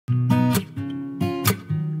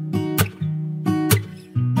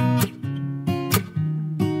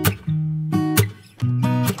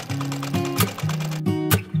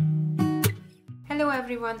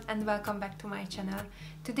everyone and welcome back to my channel.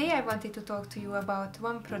 Today I wanted to talk to you about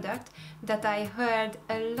one product that I heard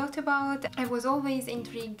a lot about. I was always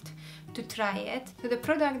intrigued to try it. So the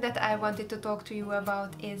product that I wanted to talk to you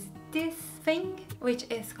about is this thing, which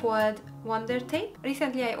is called Wonder Tape.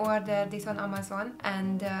 Recently I ordered this on Amazon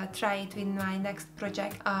and try it with my next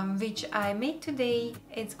project, which I made today.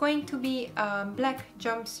 It's going to be a black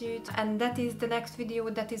jumpsuit, and that is the next video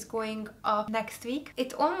that is going up next week.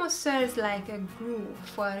 It almost serves like a glue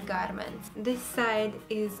for garments. This side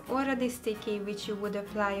is already sticky, which you would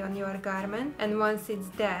apply on your garment, and once it's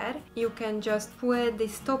there you can just pull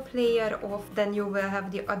this top layer off, then you will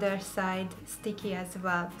have the other side sticky as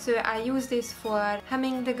well. So I use this for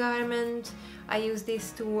hemming the garment, I use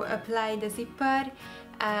this to apply the zipper,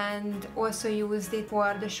 and also used it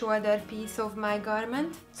for the shoulder piece of my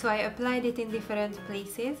garment. So I applied it in different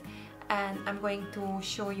places, and I'm going to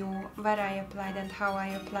show you where I applied and how I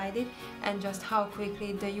applied it, and just how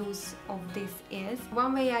quickly the use of this is.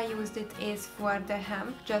 One way I used it is for the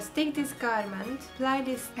hem. Just take this garment, apply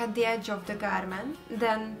this at the edge of the garment,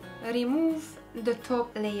 then remove the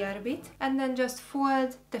top layer bit, and then just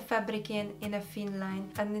fold the fabric in a thin line,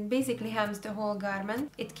 and it basically hems the whole garment.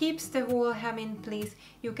 It keeps the whole hem in place.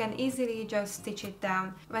 You can easily just stitch it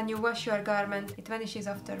down. When you wash your garment, it vanishes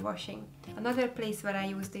after washing. Another place where I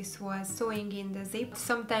used this was sewing in the zip.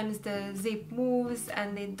 Sometimes the zip moves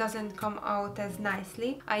and it doesn't come out as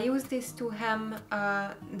nicely. I used this to hem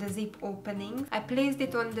the zip opening. I placed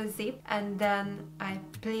it on the zip, and then I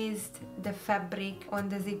placed the fabric on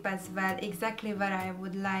the zip as well, exactly where I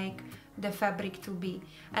would like the fabric to be,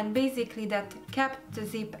 and basically that kept the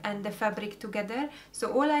zip and the fabric together.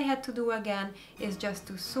 So all I had to do again is just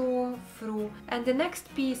to sew through. And the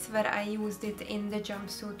next piece where I used it in the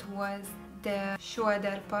jumpsuit was the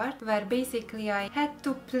shoulder part, where basically I had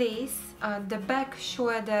to place the back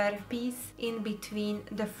shoulder piece in between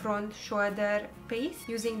the front shoulder piece,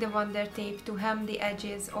 using the Wonder Tape to hem the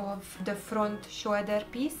edges of the front shoulder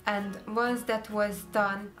piece. And once that was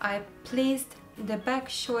done, I placed the back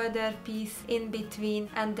shoulder piece in between,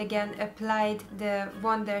 and again applied the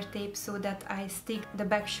Wonder Tape so that I stick the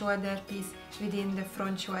back shoulder piece within the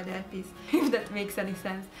front shoulder piece, if that makes any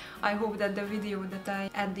sense. I hope that the video that I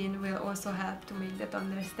add in will also help to make that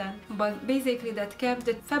understand. But basically that kept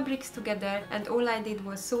the fabrics together, and all I did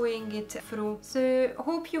was sewing it through. So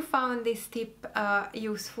hope you found this tip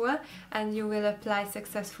useful, and you will apply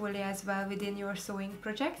successfully as well within your sewing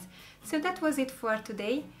projects. So that was it for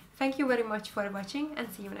today. Thank you very much for watching, and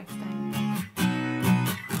see you next time.